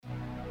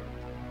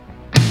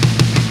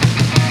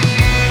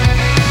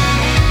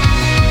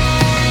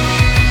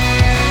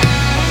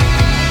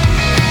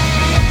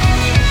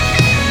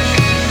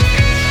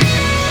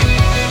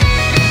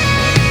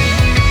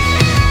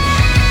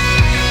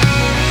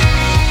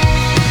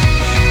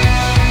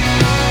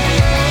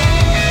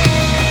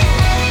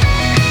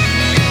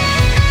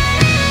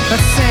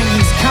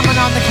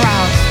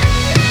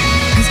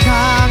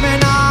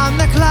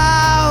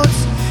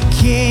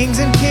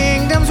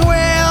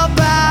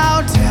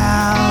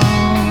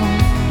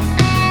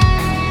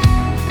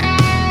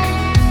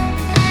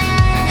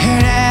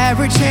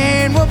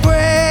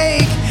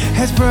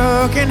as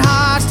broken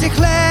hearts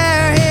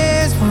declare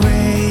his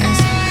praise.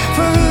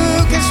 For who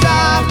can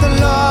stop the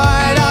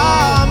Lord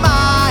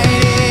Almighty?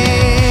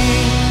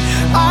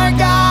 Our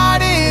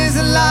God is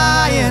a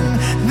lion,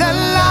 the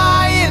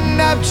Lion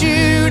of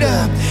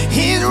Judah.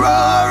 He's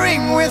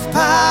roaring with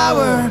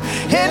power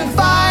and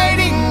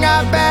fighting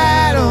our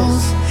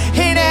battles,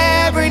 and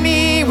every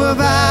knee will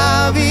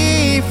bow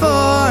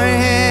before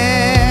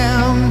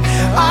him.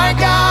 Our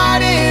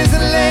God is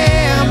a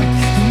lamb,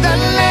 the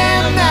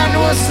lamb that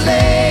was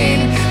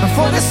slain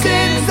for the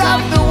sins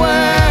of the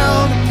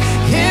world.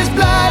 His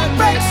blood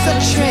breaks the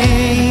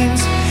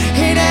chains,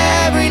 and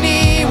every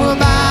knee will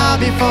bow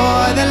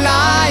before the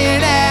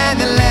Lion and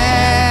the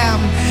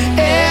Lamb.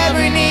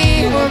 Every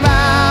knee will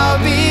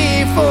bow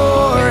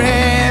before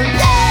him.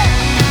 Yeah!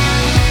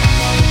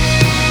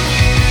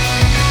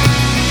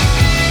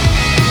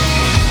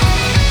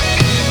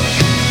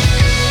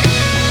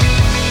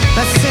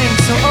 Let's sing.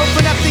 So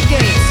open up the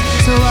gates.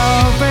 So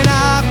open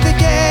up the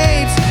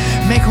gates.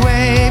 Make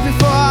way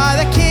before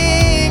the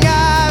King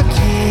of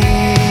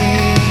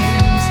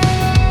Kings.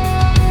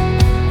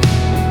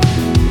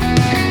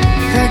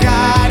 The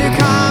God who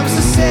comes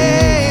to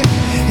save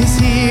is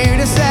here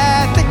to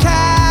set the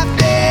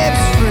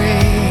captives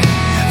free.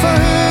 For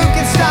who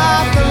can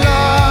stop the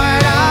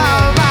Lord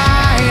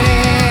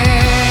Almighty?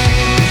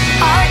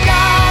 Our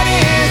God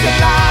is a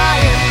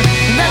lion,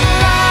 the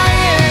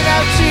Lion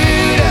of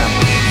Judah.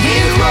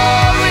 He's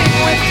roaring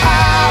with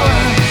power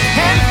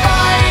and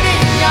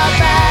fighting our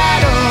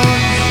battle,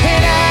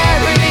 and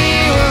every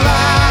knee will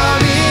bow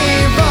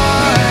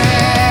before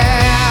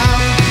him.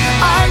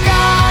 Our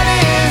God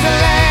is a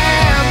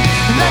lamb,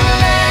 the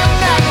lamb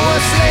that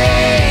was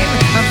slain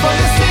for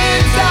the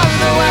sins of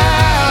the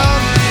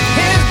world.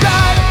 His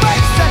blood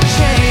breaks the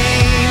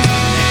chains,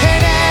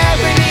 and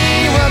every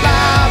knee will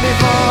bow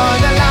before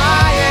the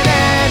Lion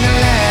and the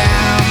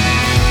Lamb.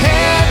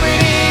 Every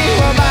knee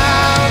will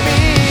bow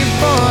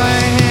before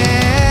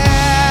him.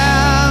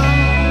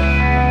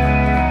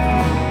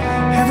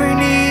 Every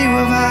knee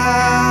will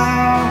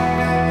bow,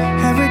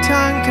 every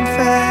tongue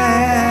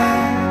confess.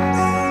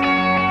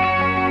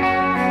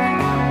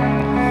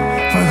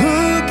 For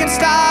who can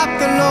stop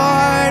the